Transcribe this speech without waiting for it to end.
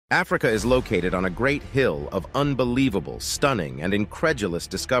Africa is located on a great hill of unbelievable, stunning, and incredulous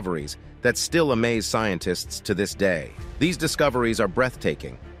discoveries that still amaze scientists to this day. These discoveries are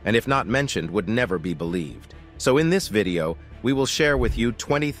breathtaking, and if not mentioned, would never be believed. So in this video, we will share with you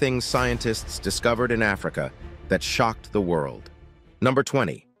 20 things scientists discovered in Africa that shocked the world. Number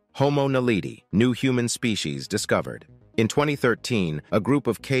 20. Homo naledi, new human species discovered. In 2013, a group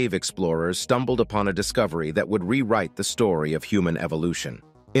of cave explorers stumbled upon a discovery that would rewrite the story of human evolution.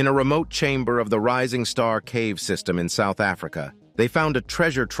 In a remote chamber of the Rising Star Cave System in South Africa, they found a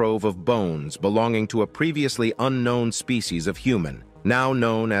treasure trove of bones belonging to a previously unknown species of human, now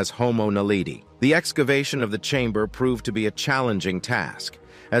known as Homo naledi. The excavation of the chamber proved to be a challenging task,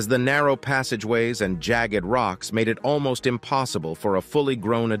 as the narrow passageways and jagged rocks made it almost impossible for a fully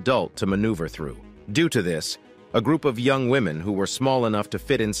grown adult to maneuver through. Due to this, a group of young women who were small enough to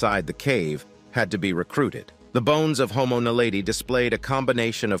fit inside the cave had to be recruited. The bones of Homo naledi displayed a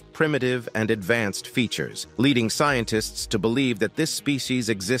combination of primitive and advanced features, leading scientists to believe that this species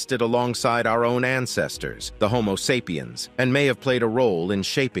existed alongside our own ancestors, the Homo sapiens, and may have played a role in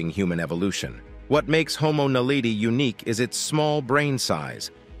shaping human evolution. What makes Homo naledi unique is its small brain size,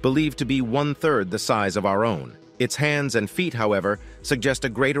 believed to be 1/3 the size of our own. Its hands and feet, however, suggest a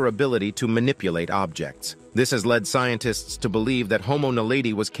greater ability to manipulate objects. This has led scientists to believe that Homo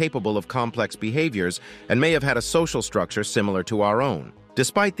naledi was capable of complex behaviors and may have had a social structure similar to our own.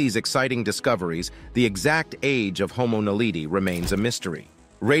 Despite these exciting discoveries, the exact age of Homo naledi remains a mystery.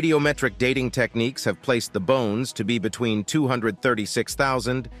 Radiometric dating techniques have placed the bones to be between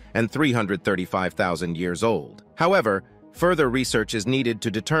 236,000 and 335,000 years old. However, further research is needed to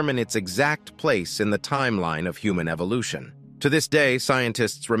determine its exact place in the timeline of human evolution. To this day,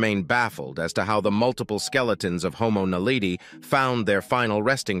 scientists remain baffled as to how the multiple skeletons of Homo naledi found their final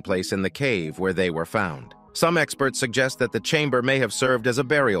resting place in the cave where they were found. Some experts suggest that the chamber may have served as a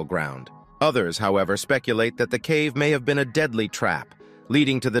burial ground. Others, however, speculate that the cave may have been a deadly trap,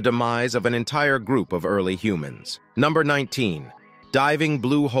 leading to the demise of an entire group of early humans. Number 19. Diving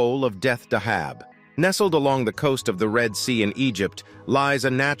blue hole of Death Dahab. Nestled along the coast of the Red Sea in Egypt lies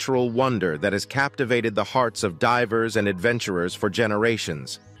a natural wonder that has captivated the hearts of divers and adventurers for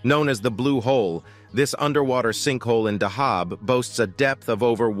generations. Known as the Blue Hole, this underwater sinkhole in Dahab boasts a depth of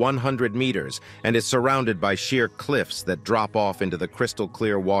over 100 meters and is surrounded by sheer cliffs that drop off into the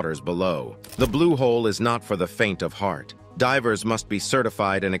crystal-clear waters below. The Blue Hole is not for the faint of heart. Divers must be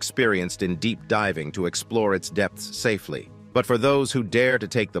certified and experienced in deep diving to explore its depths safely. But for those who dare to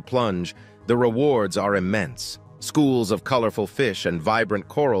take the plunge, the rewards are immense. Schools of colorful fish and vibrant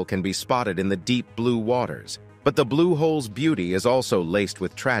coral can be spotted in the deep blue waters. But the Blue Hole's beauty is also laced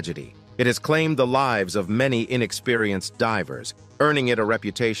with tragedy. It has claimed the lives of many inexperienced divers, earning it a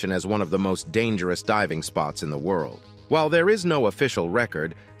reputation as one of the most dangerous diving spots in the world. While there is no official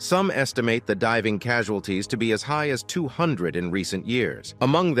record, some estimate the diving casualties to be as high as 200 in recent years.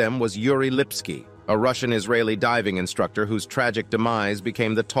 Among them was Yuri Lipsky, a Russian-Israeli diving instructor whose tragic demise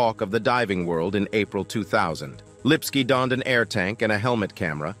became the talk of the diving world in April 2000. Lipsky donned an air tank and a helmet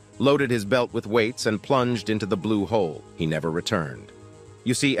camera, loaded his belt with weights, and plunged into the Blue Hole. He never returned.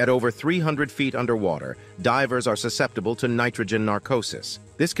 You see, at over 300 feet underwater, divers are susceptible to nitrogen narcosis.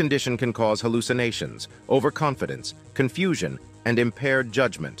 This condition can cause hallucinations, overconfidence, confusion, and impaired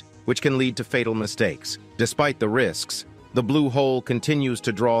judgment, which can lead to fatal mistakes. Despite the risks, the Blue Hole continues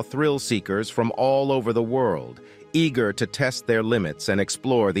to draw thrill seekers from all over the world, eager to test their limits and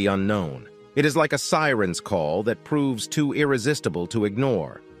explore the unknown. It is like a siren's call that proves too irresistible to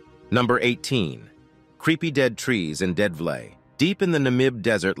ignore. Number 18. Creepy dead trees in Dedvlei. Deep in the Namib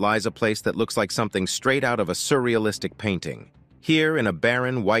Desert lies a place that looks like something straight out of a surrealistic painting. Here, in a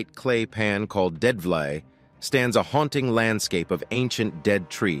barren white clay pan called Dedvlei, stands a haunting landscape of ancient dead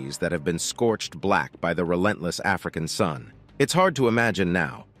trees that have been scorched black by the relentless African sun. It's hard to imagine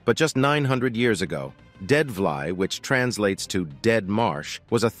now, but just 900 years ago, Dedvlei, which translates to dead marsh,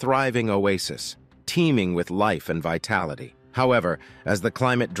 was a thriving oasis, teeming with life and vitality. However, as the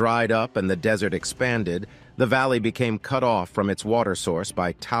climate dried up and the desert expanded, the valley became cut off from its water source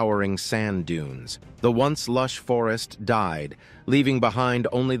by towering sand dunes. The once lush forest died, leaving behind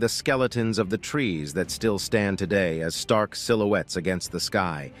only the skeletons of the trees that still stand today as stark silhouettes against the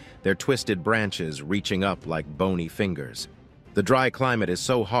sky, their twisted branches reaching up like bony fingers. The dry climate is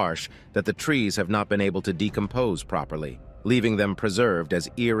so harsh that the trees have not been able to decompose properly, leaving them preserved as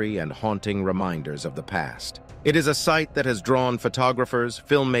eerie and haunting reminders of the past. It is a site that has drawn photographers,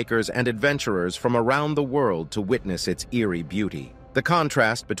 filmmakers, and adventurers from around the world to witness its eerie beauty. The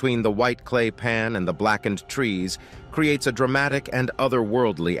contrast between the white clay pan and the blackened trees creates a dramatic and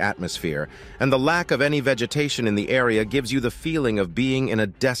otherworldly atmosphere, and the lack of any vegetation in the area gives you the feeling of being in a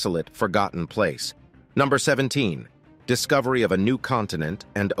desolate, forgotten place. Number 17. Discovery of a new continent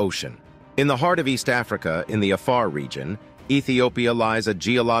and ocean. In the heart of East Africa, in the Afar region, Ethiopia lies a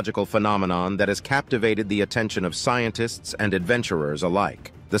geological phenomenon that has captivated the attention of scientists and adventurers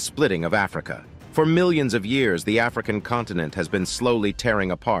alike: the splitting of Africa. For millions of years, the African continent has been slowly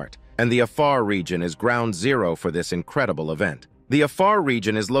tearing apart, and the Afar region is ground zero for this incredible event. The Afar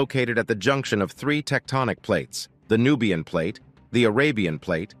region is located at the junction of three tectonic plates: the Nubian Plate, the Arabian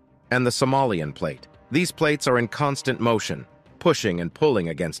Plate, and the Somalian Plate. These plates are in constant motion, pushing and pulling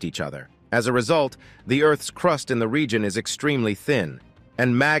against each other. As a result, the Earth's crust in the region is extremely thin,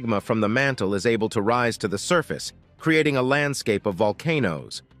 and magma from the mantle is able to rise to the surface, creating a landscape of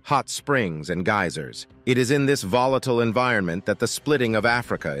volcanoes, hot springs, and geysers. It is in this volatile environment that the splitting of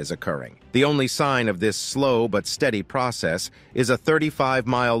Africa is occurring. The only sign of this slow but steady process is a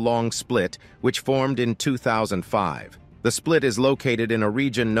 35-mile-long split which formed in 2005. The split is located in a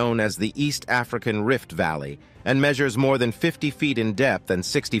region known as the East African Rift Valley and measures more than 50 feet in depth and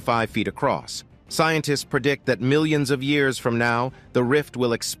 65 feet across. Scientists predict that millions of years from now, the rift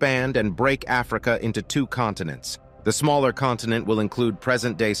will expand and break Africa into two continents. The smaller continent will include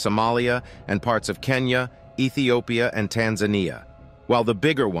present-day Somalia and parts of Kenya, Ethiopia, and Tanzania, while the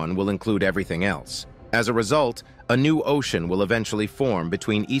bigger one will include everything else. As a result, a new ocean will eventually form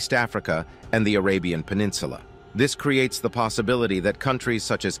between East Africa and the Arabian Peninsula. This creates the possibility that countries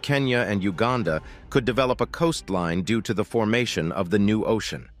such as Kenya and Uganda could develop a coastline due to the formation of the new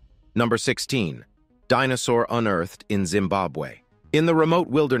ocean. Number 16. Dinosaur unearthed in Zimbabwe. In the remote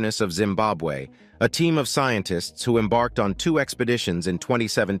wilderness of Zimbabwe, a team of scientists who embarked on two expeditions in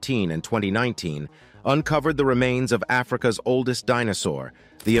 2017 and 2019 uncovered the remains of Africa's oldest dinosaur,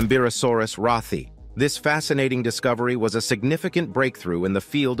 the Embirosaurus rathi. This fascinating discovery was a significant breakthrough in the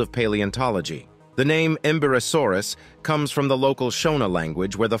field of paleontology. The name Embirosaurus comes from the local Shona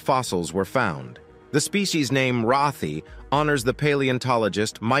language where the fossils were found. The species name rathi honors the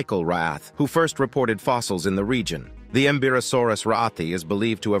paleontologist Michael Rath, who first reported fossils in the region. The Embirosaurus rathi is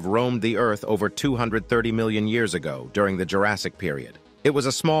believed to have roamed the Earth over 230 million years ago during the Jurassic period. It was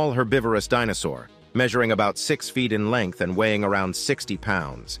a small herbivorous dinosaur, measuring about 6 feet in length and weighing around 60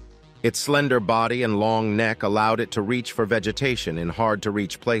 pounds. Its slender body and long neck allowed it to reach for vegetation in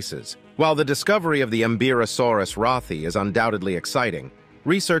hard-to-reach places. While the discovery of the Embirosaurus rathi is undoubtedly exciting,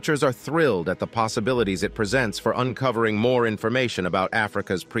 researchers are thrilled at the possibilities it presents for uncovering more information about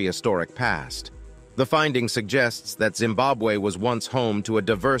Africa's prehistoric past. The finding suggests that Zimbabwe was once home to a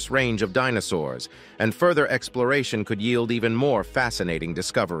diverse range of dinosaurs, and further exploration could yield even more fascinating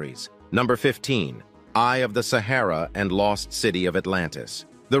discoveries. Number 15. Eye of the Sahara and Lost City of Atlantis.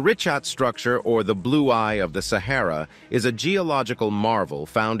 The Richat structure, or the Blue Eye of the Sahara, is a geological marvel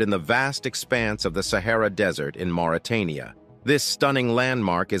found in the vast expanse of the Sahara Desert in Mauritania. This stunning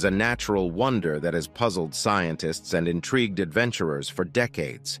landmark is a natural wonder that has puzzled scientists and intrigued adventurers for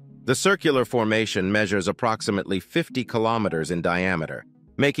decades. The circular formation measures approximately 50 kilometers in diameter,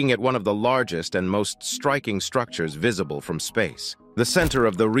 making it one of the largest and most striking structures visible from space. The center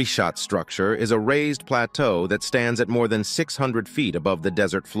of the Richat structure is a raised plateau that stands at more than 600 feet above the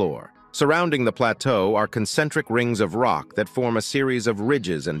desert floor. Surrounding the plateau are concentric rings of rock that form a series of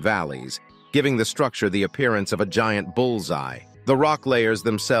ridges and valleys, giving the structure the appearance of a giant bullseye. The rock layers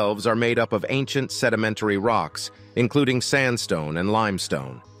themselves are made up of ancient sedimentary rocks, including sandstone and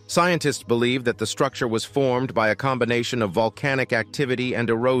limestone. Scientists believe that the structure was formed by a combination of volcanic activity and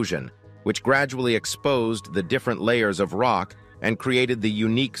erosion, which gradually exposed the different layers of rock and created the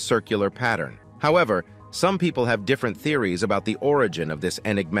unique circular pattern. However, some people have different theories about the origin of this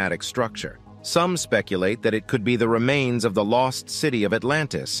enigmatic structure. Some speculate that it could be the remains of the lost city of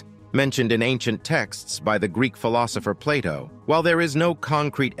Atlantis, mentioned in ancient texts by the Greek philosopher Plato. While there is no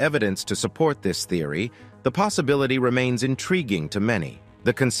concrete evidence to support this theory, the possibility remains intriguing to many.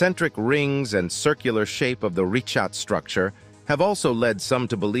 The concentric rings and circular shape of the Richat structure have also led some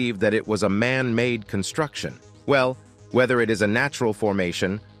to believe that it was a man-made construction. Well, whether it is a natural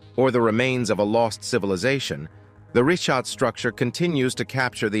formation or the remains of a lost civilization, the Richat structure continues to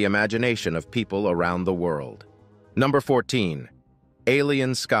capture the imagination of people around the world. Number 14.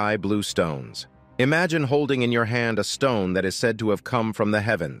 Alien Sky Blue Stones. Imagine holding in your hand a stone that is said to have come from the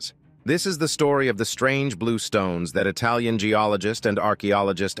heavens. This is the story of the strange blue stones that Italian geologist and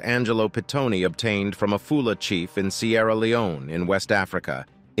archaeologist Angelo Pittoni obtained from a Fula chief in Sierra Leone in West Africa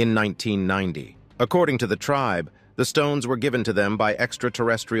in 1990. According to the tribe, the stones were given to them by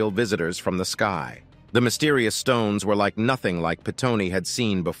extraterrestrial visitors from the sky. The mysterious stones were like nothing like Pittoni had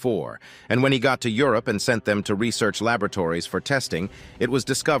seen before, and when he got to Europe and sent them to research laboratories for testing, it was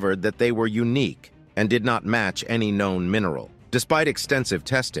discovered that they were unique and did not match any known mineral. Despite extensive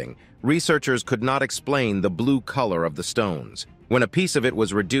testing, researchers could not explain the blue color of the stones. When a piece of it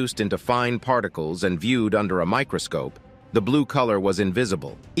was reduced into fine particles and viewed under a microscope, the blue color was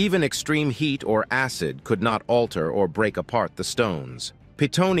invisible. Even extreme heat or acid could not alter or break apart the stones.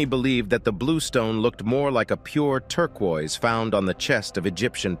 Pittoni believed that the blue stone looked more like a pure turquoise found on the chest of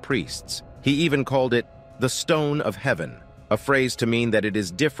Egyptian priests. He even called it the Stone of Heaven, a phrase to mean that it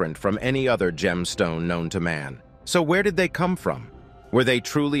is different from any other gemstone known to man. So where did they come from? Were they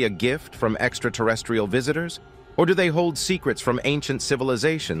truly a gift from extraterrestrial visitors? Or do they hold secrets from ancient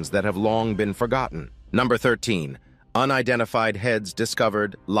civilizations that have long been forgotten? Number 13. Unidentified heads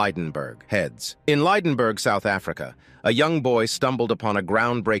discovered, Lydenburg heads. In Lydenburg, South Africa, a young boy stumbled upon a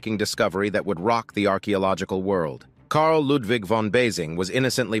groundbreaking discovery that would rock the archaeological world. Carl Ludwig von Basing was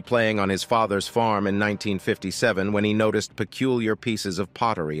innocently playing on his father's farm in 1957 when he noticed peculiar pieces of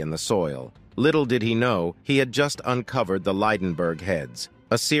pottery in the soil. Little did he know, he had just uncovered the Lydenburg heads,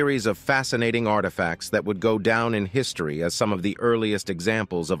 a series of fascinating artifacts that would go down in history as some of the earliest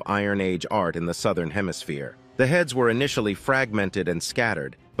examples of Iron Age art in the Southern Hemisphere. The heads were initially fragmented and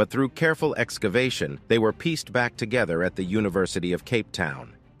scattered, but through careful excavation, they were pieced back together at the University of Cape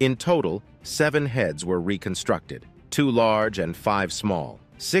Town. In total, 7 heads were reconstructed, 2 large and 5 small.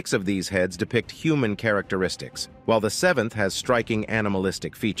 6 of these heads depict human characteristics, while the 7th has striking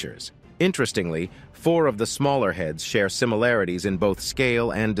animalistic features. Interestingly, 4 of the smaller heads share similarities in both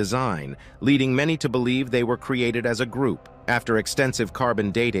scale and design, leading many to believe they were created as a group. After extensive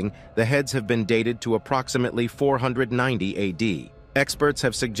carbon dating, the heads have been dated to approximately 490 AD. Experts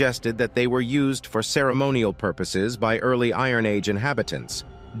have suggested that they were used for ceremonial purposes by early Iron Age inhabitants,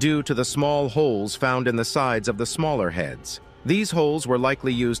 due to the small holes found in the sides of the smaller heads. These holes were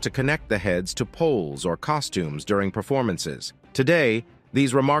likely used to connect the heads to poles or costumes during performances. Today,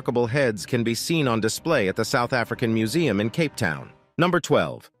 these remarkable heads can be seen on display at the South African Museum in Cape Town. Number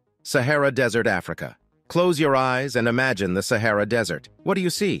 12. Sahara Desert, Africa. Close your eyes and imagine the Sahara Desert. What do you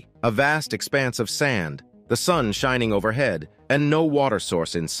see? A vast expanse of sand, the sun shining overhead, and no water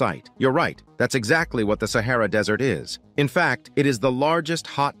source in sight. You're right, that's exactly what the Sahara Desert is. In fact, it is the largest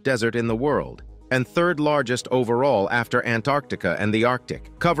hot desert in the world, and 3rd largest overall after Antarctica and the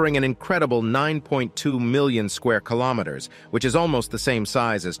Arctic, covering an incredible 9.2 million square kilometers, which is almost the same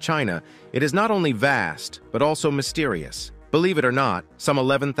size as China. It is not only vast, but also mysterious. Believe it or not, some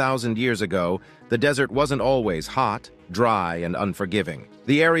 11,000 years ago, the desert wasn't always hot, dry, and unforgiving.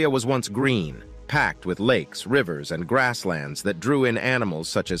 The area was once green, packed with lakes, rivers, and grasslands that drew in animals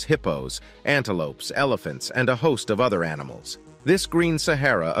such as hippos, antelopes, elephants, and a host of other animals. This green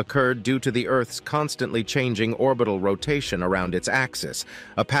Sahara occurred due to the Earth's constantly changing orbital rotation around its axis,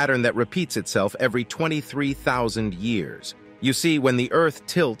 a pattern that repeats itself every 23,000 years. You see, when the Earth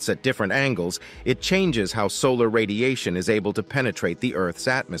tilts at different angles, it changes how solar radiation is able to penetrate the Earth's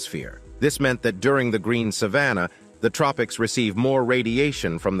atmosphere. This meant that during the green savanna, the tropics receive more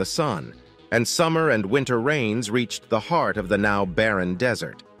radiation from the sun, and summer and winter rains reached the heart of the now barren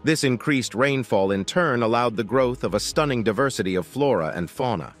desert. This increased rainfall in turn allowed the growth of a stunning diversity of flora and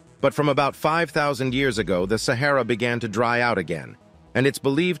fauna. But from about 5,000 years ago, the Sahara began to dry out again, and it's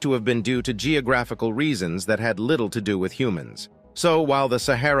believed to have been due to geographical reasons that had little to do with humans. So while the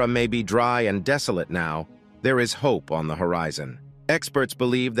Sahara may be dry and desolate now, there is hope on the horizon. Experts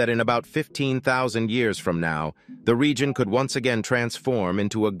believe that in about 15,000 years from now, the region could once again transform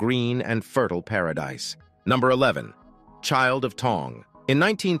into a green and fertile paradise. Number 11. Child of Taung. In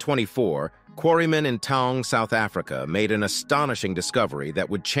 1924, quarrymen in Taung, South Africa made an astonishing discovery that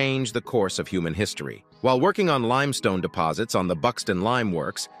would change the course of human history. While working on limestone deposits on the Buxton Lime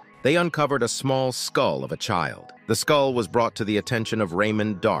Works, they uncovered a small skull of a child. The skull was brought to the attention of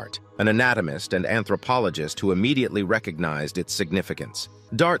Raymond Dart, an anatomist and anthropologist who immediately recognized its significance.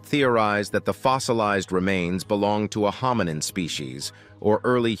 Dart theorized that the fossilized remains belonged to a hominin species, or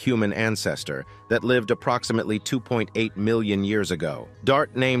early human ancestor, that lived approximately 2.8 million years ago.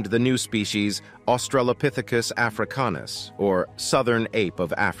 Dart named the new species Australopithecus africanus, or Southern Ape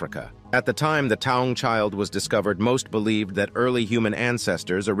of Africa. At the time the Taung child was discovered, most believed that early human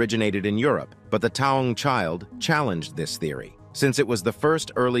ancestors originated in Europe, but the Taung child challenged this theory. Since it was the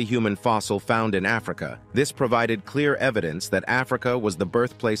first early human fossil found in Africa, this provided clear evidence that Africa was the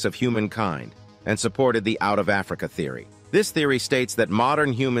birthplace of humankind and supported the out-of-Africa theory. This theory states that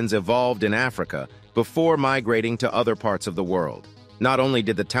modern humans evolved in Africa before migrating to other parts of the world. Not only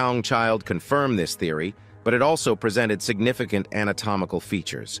did the Taung child confirm this theory, but it also presented significant anatomical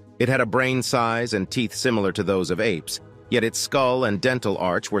features. It had a brain size and teeth similar to those of apes, yet its skull and dental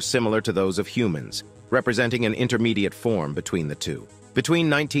arch were similar to those of humans, representing an intermediate form between the two. Between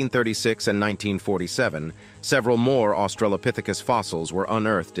 1936 and 1947, several more Australopithecus fossils were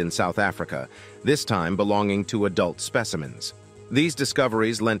unearthed in South Africa, this time belonging to adult specimens. These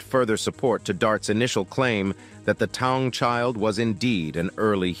discoveries lent further support to Dart's initial claim that the Taung child was indeed an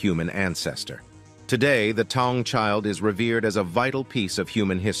early human ancestor. Today, the Taung child is revered as a vital piece of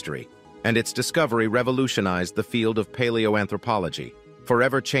human history, and its discovery revolutionized the field of paleoanthropology,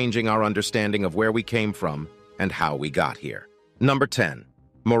 forever changing our understanding of where we came from and how we got here. Number 10.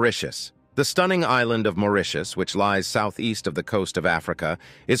 Mauritius. The stunning island of Mauritius, which lies southeast of the coast of Africa,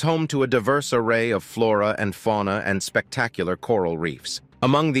 is home to a diverse array of flora and fauna and spectacular coral reefs.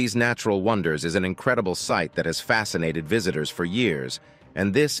 Among these natural wonders is an incredible sight that has fascinated visitors for years,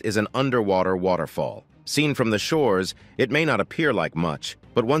 and this is an underwater waterfall. Seen from the shores, it may not appear like much,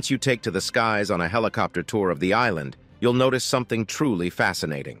 but once you take to the skies on a helicopter tour of the island, you'll notice something truly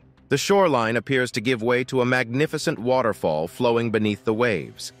fascinating. The shoreline appears to give way to a magnificent waterfall flowing beneath the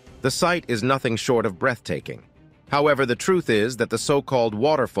waves. The sight is nothing short of breathtaking. However, the truth is that the so-called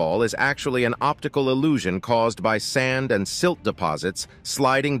waterfall is actually an optical illusion caused by sand and silt deposits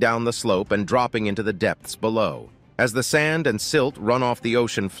sliding down the slope and dropping into the depths below. As the sand and silt run off the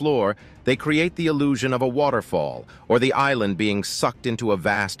ocean floor, they create the illusion of a waterfall, or the island being sucked into a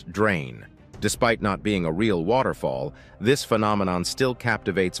vast drain. Despite not being a real waterfall, this phenomenon still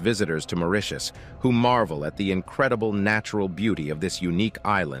captivates visitors to Mauritius, who marvel at the incredible natural beauty of this unique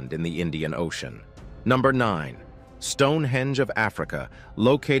island in the Indian Ocean. Number 9. Stonehenge of Africa.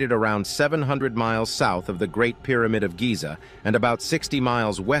 Located around 700 miles south of the Great Pyramid of Giza and about 60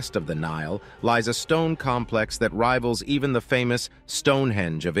 miles west of the Nile, lies a stone complex that rivals even the famous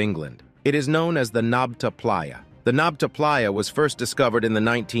Stonehenge of England. It is known as the Nabta Playa. The Nabta Playa was first discovered in the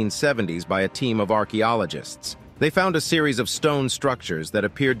 1970s by a team of archaeologists. They found a series of stone structures that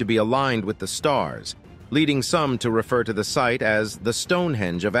appeared to be aligned with the stars, leading some to refer to the site as the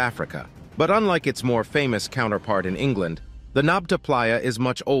Stonehenge of Africa. But unlike its more famous counterpart in England, the Nabta Playa is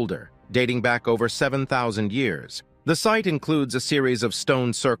much older, dating back over 7,000 years. The site includes a series of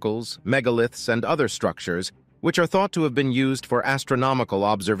stone circles, megaliths, and other structures, which are thought to have been used for astronomical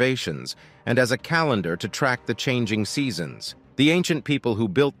observations and as a calendar to track the changing seasons. The ancient people who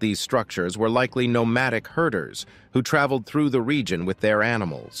built these structures were likely nomadic herders who traveled through the region with their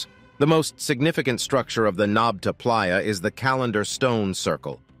animals. The most significant structure of the Nabta Playa is the Calendar Stone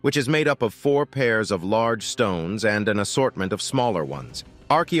Circle, which is made up of 4 pairs of large stones and an assortment of smaller ones.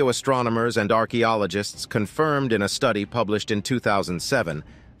 Archaeoastronomers and archaeologists confirmed in a study published in 2007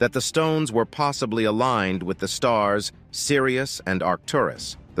 that the stones were possibly aligned with the stars Sirius and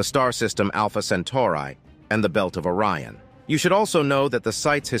Arcturus, the star system Alpha Centauri, and the Belt of Orion. You should also know that the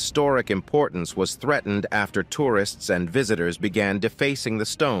site's historic importance was threatened after tourists and visitors began defacing the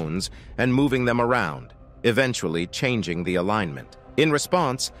stones and moving them around, eventually changing the alignment. In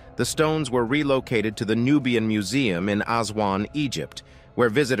response, the stones were relocated to the Nubian Museum in Aswan, Egypt, where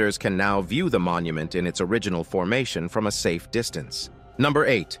visitors can now view the monument in its original formation from a safe distance. Number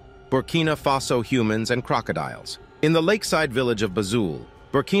 8. Burkina Faso humans and crocodiles. In the lakeside village of Banjul,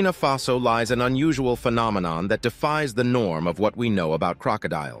 Burkina Faso lies an unusual phenomenon that defies the norm of what we know about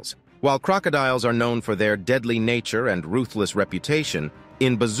crocodiles. While crocodiles are known for their deadly nature and ruthless reputation,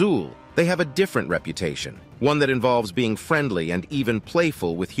 in Banjul, they have a different reputation, one that involves being friendly and even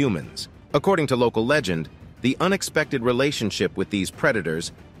playful with humans. According to local legend, the unexpected relationship with these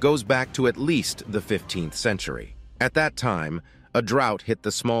predators goes back to at least the 15th century. At that time, a drought hit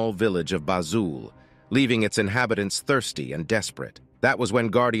the small village of Banjul, leaving its inhabitants thirsty and desperate. That was when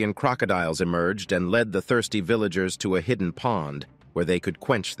guardian crocodiles emerged and led the thirsty villagers to a hidden pond where they could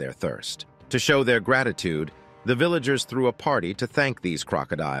quench their thirst. To show their gratitude, the villagers threw a party to thank these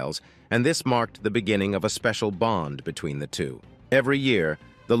crocodiles, and this marked the beginning of a special bond between the two. Every year,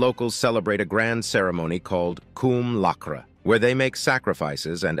 the locals celebrate a grand ceremony called Kum Lakra, where they make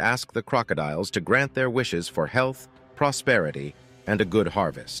sacrifices and ask the crocodiles to grant their wishes for health, prosperity, and a good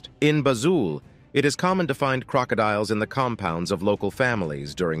harvest. In Banjul, it is common to find crocodiles in the compounds of local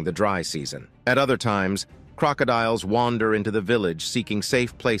families during the dry season. At other times, crocodiles wander into the village seeking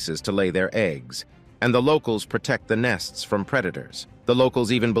safe places to lay their eggs, and the locals protect the nests from predators. The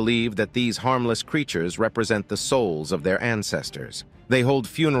locals even believe that these harmless creatures represent the souls of their ancestors. They hold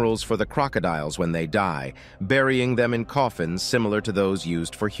funerals for the crocodiles when they die, burying them in coffins similar to those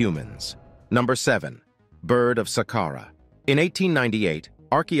used for humans. Number 7. Bird of Saqqara. In 1898,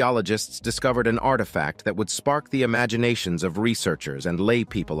 archaeologists discovered an artifact that would spark the imaginations of researchers and lay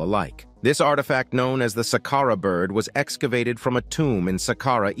people alike. This artifact, known as the Saqqara bird, was excavated from a tomb in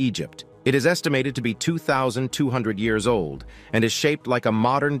Saqqara, Egypt. It is estimated to be 2,200 years old and is shaped like a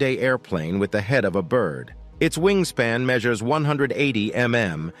modern-day airplane with the head of a bird. Its wingspan measures 180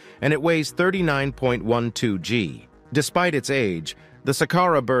 mm and it weighs 39.12 g. Despite its age, the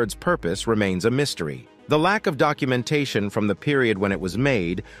Saqqara bird's purpose remains a mystery. The lack of documentation from the period when it was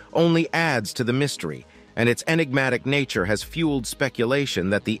made only adds to the mystery, and its enigmatic nature has fueled speculation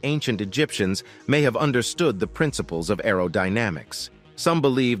that the ancient Egyptians may have understood the principles of aerodynamics. Some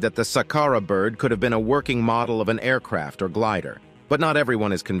believe that the Saqqara bird could have been a working model of an aircraft or glider, but not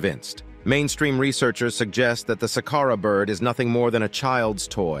everyone is convinced. Mainstream researchers suggest that the Saqqara bird is nothing more than a child's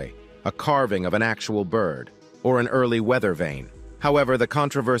toy, a carving of an actual bird, or an early weather vane. However, the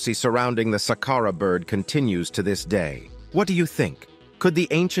controversy surrounding the Saqqara bird continues to this day. What do you think? Could the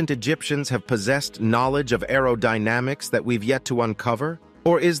ancient Egyptians have possessed knowledge of aerodynamics that we've yet to uncover?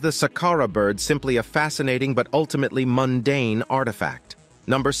 Or is the Saqqara bird simply a fascinating but ultimately mundane artifact?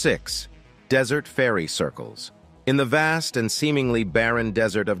 Number 6. Desert fairy circles. In the vast and seemingly barren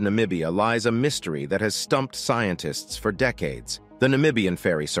desert of Namibia lies a mystery that has stumped scientists for decades: the Namibian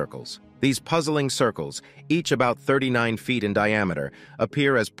fairy circles. These puzzling circles, each about 39 feet in diameter,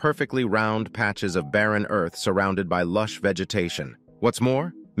 appear as perfectly round patches of barren earth surrounded by lush vegetation. What's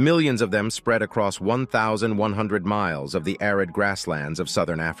more, millions of them spread across 1,100 miles of the arid grasslands of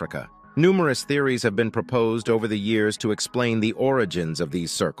southern Africa. Numerous theories have been proposed over the years to explain the origins of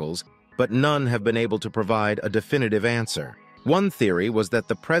these circles, but none have been able to provide a definitive answer. One theory was that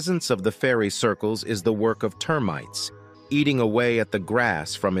the presence of the fairy circles is the work of termites, eating away at the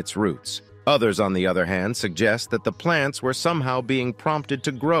grass from its roots. Others, on the other hand, suggest that the plants were somehow being prompted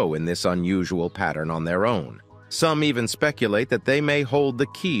to grow in this unusual pattern on their own. Some even speculate that they may hold the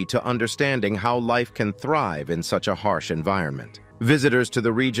key to understanding how life can thrive in such a harsh environment. Visitors to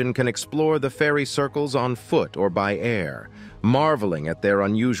the region can explore the fairy circles on foot or by air, marveling at their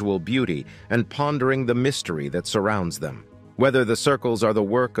unusual beauty and pondering the mystery that surrounds them. Whether the circles are the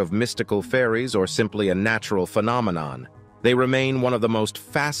work of mystical fairies or simply a natural phenomenon, they remain one of the most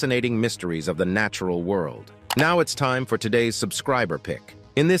fascinating mysteries of the natural world. Now it's time for today's subscriber pick.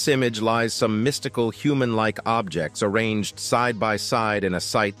 In this image lies some mystical human-like objects arranged side by side in a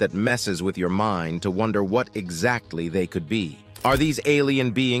sight that messes with your mind to wonder what exactly they could be. Are these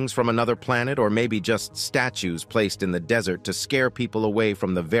alien beings from another planet, or maybe just statues placed in the desert to scare people away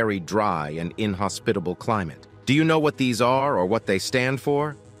from the very dry and inhospitable climate? Do you know what these are or what they stand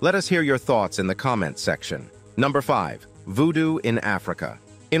for? Let us hear your thoughts in the comments section. Number 5. Voodoo in Africa.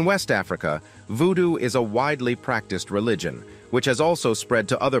 In West Africa, voodoo is a widely practiced religion, which has also spread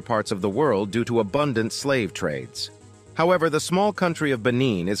to other parts of the world due to abundant slave trades. However, the small country of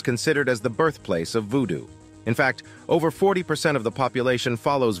Benin is considered as the birthplace of voodoo. In fact, over 40% of the population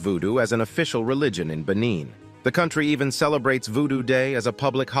follows voodoo as an official religion in Benin. The country even celebrates Voodoo Day as a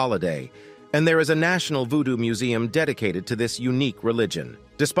public holiday, and there is a national voodoo museum dedicated to this unique religion.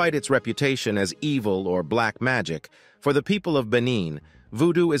 Despite its reputation as evil or black magic, for the people of Benin,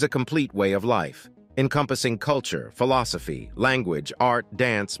 voodoo is a complete way of life, encompassing culture, philosophy, language, art,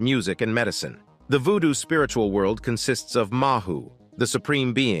 dance, music, and medicine. The voodoo spiritual world consists of Mahu, the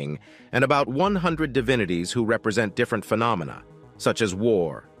supreme being, and about 100 divinities who represent different phenomena, such as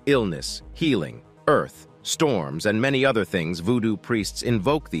war, illness, healing, earth, storms, and many other things. Voodoo priests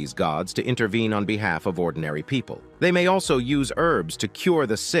invoke these gods to intervene on behalf of ordinary people. They may also use herbs to cure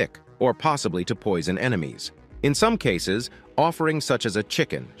the sick or possibly to poison enemies. In some cases, offerings such as a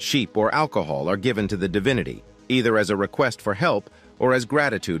chicken, sheep, or alcohol are given to the divinity, either as a request for help or as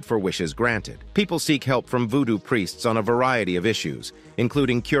gratitude for wishes granted. People seek help from voodoo priests on a variety of issues,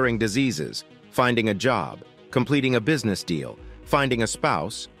 including curing diseases, finding a job, completing a business deal, finding a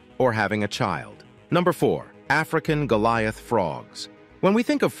spouse, or having a child. Number 4. African Goliath frogs. When we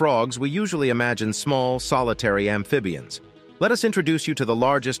think of frogs, we usually imagine small, solitary amphibians. Let us introduce you to the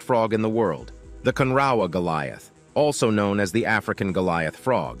largest frog in the world, the Conrawa Goliath, also known as the African Goliath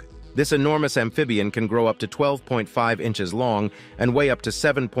frog. This enormous amphibian can grow up to 12.5 inches long and weigh up to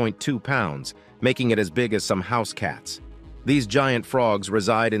 7.2 pounds, making it as big as some house cats. These giant frogs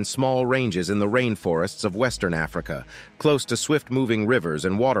reside in small ranges in the rainforests of Western Africa, close to swift-moving rivers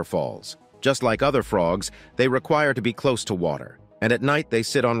and waterfalls. Just like other frogs, they require to be close to water, and at night they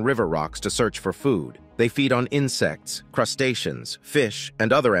sit on river rocks to search for food. They feed on insects, crustaceans, fish,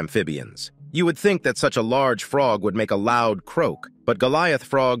 and other amphibians. You would think that such a large frog would make a loud croak, but Goliath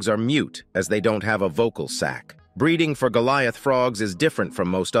frogs are mute as they don't have a vocal sac. Breeding for Goliath frogs is different from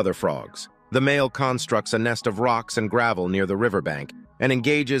most other frogs. The male constructs a nest of rocks and gravel near the riverbank, and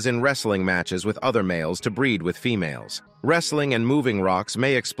engages in wrestling matches with other males to breed with females. Wrestling and moving rocks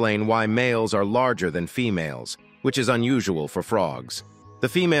may explain why males are larger than females, which is unusual for frogs. The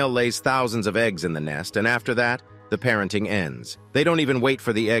female lays thousands of eggs in the nest, and after that, the parenting ends. They don't even wait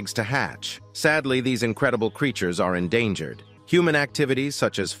for the eggs to hatch. Sadly, these incredible creatures are endangered. Human activities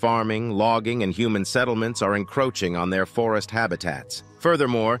such as farming, logging, and human settlements are encroaching on their forest habitats.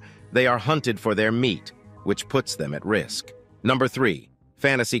 Furthermore, they are hunted for their meat, which puts them at risk. Number 3.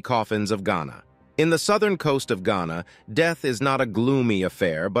 Fantasy coffins of Ghana. In the southern coast of Ghana, death is not a gloomy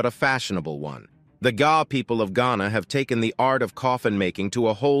affair, but a fashionable one. The Ga people of Ghana have taken the art of coffin making to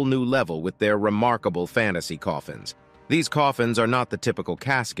a whole new level with their remarkable fantasy coffins. These coffins are not the typical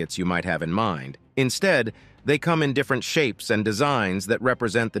caskets you might have in mind. Instead, they come in different shapes and designs that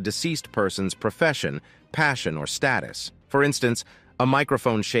represent the deceased person's profession, passion, or status. For instance, a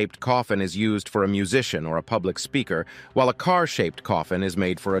microphone-shaped coffin is used for a musician or a public speaker, while a car-shaped coffin is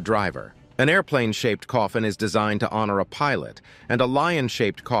made for a driver. An airplane-shaped coffin is designed to honor a pilot, and a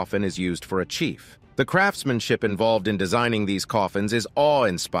lion-shaped coffin is used for a chief. The craftsmanship involved in designing these coffins is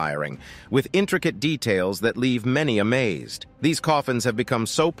awe-inspiring, with intricate details that leave many amazed. These coffins have become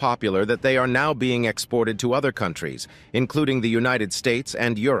so popular that they are now being exported to other countries, including the United States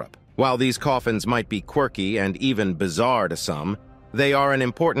and Europe. While these coffins might be quirky and even bizarre to some, they are an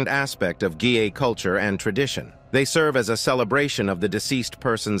important aspect of Gué culture and tradition. They serve as a celebration of the deceased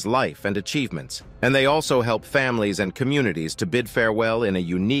person's life and achievements, and they also help families and communities to bid farewell in a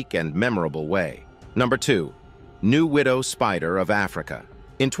unique and memorable way. Number 2. New Widow Spider of Africa.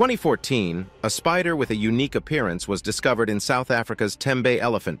 In 2014, a spider with a unique appearance was discovered in South Africa's Tembe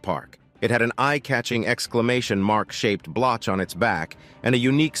Elephant Park. It had an eye-catching exclamation mark-shaped blotch on its back and a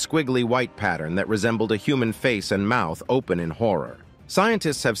unique squiggly white pattern that resembled a human face and mouth open in horror.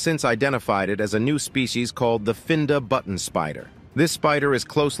 Scientists have since identified it as a new species called the Finda button spider. This spider is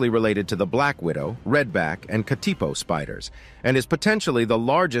closely related to the black widow, redback, and katipo spiders, and is potentially the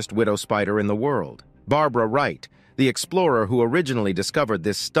largest widow spider in the world. Barbara Wright, the explorer who originally discovered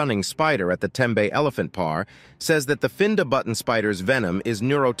this stunning spider at the Tembe Elephant Park, says that the Finda button spider's venom is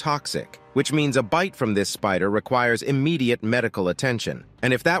neurotoxic, which means a bite from this spider requires immediate medical attention.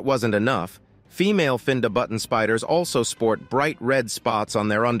 And if that wasn't enough, female Finda button spiders also sport bright red spots on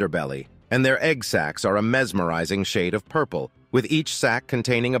their underbelly, and their egg sacs are a mesmerizing shade of purple, with each sac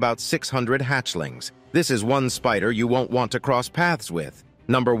containing about 600 hatchlings. This is one spider you won't want to cross paths with.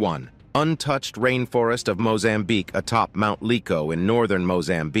 Number 1. Untouched rainforest of Mozambique atop Mount Liko in northern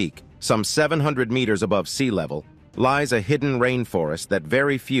Mozambique, some 700 meters above sea level, lies a hidden rainforest that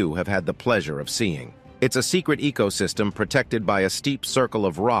very few have had the pleasure of seeing. It's a secret ecosystem protected by a steep circle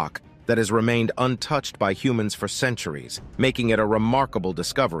of rock that has remained untouched by humans for centuries, making it a remarkable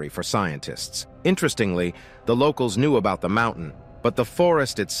discovery for scientists. Interestingly, the locals knew about the mountain, but the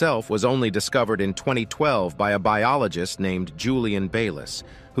forest itself was only discovered in 2012 by a biologist named Julian Bayliss,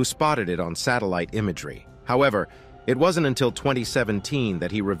 who spotted it on satellite imagery. However, it wasn't until 2017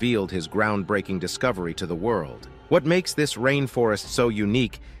 that he revealed his groundbreaking discovery to the world. What makes this rainforest so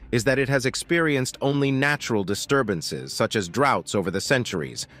unique is that it has experienced only natural disturbances, such as droughts over the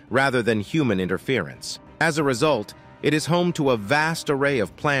centuries, rather than human interference. As a result, it is home to a vast array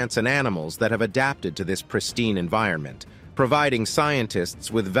of plants and animals that have adapted to this pristine environment, providing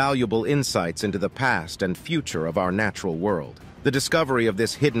scientists with valuable insights into the past and future of our natural world. The discovery of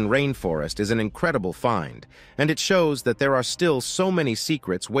this hidden rainforest is an incredible find, and it shows that there are still so many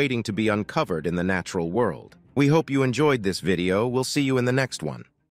secrets waiting to be uncovered in the natural world. We hope you enjoyed this video. We'll see you in the next one.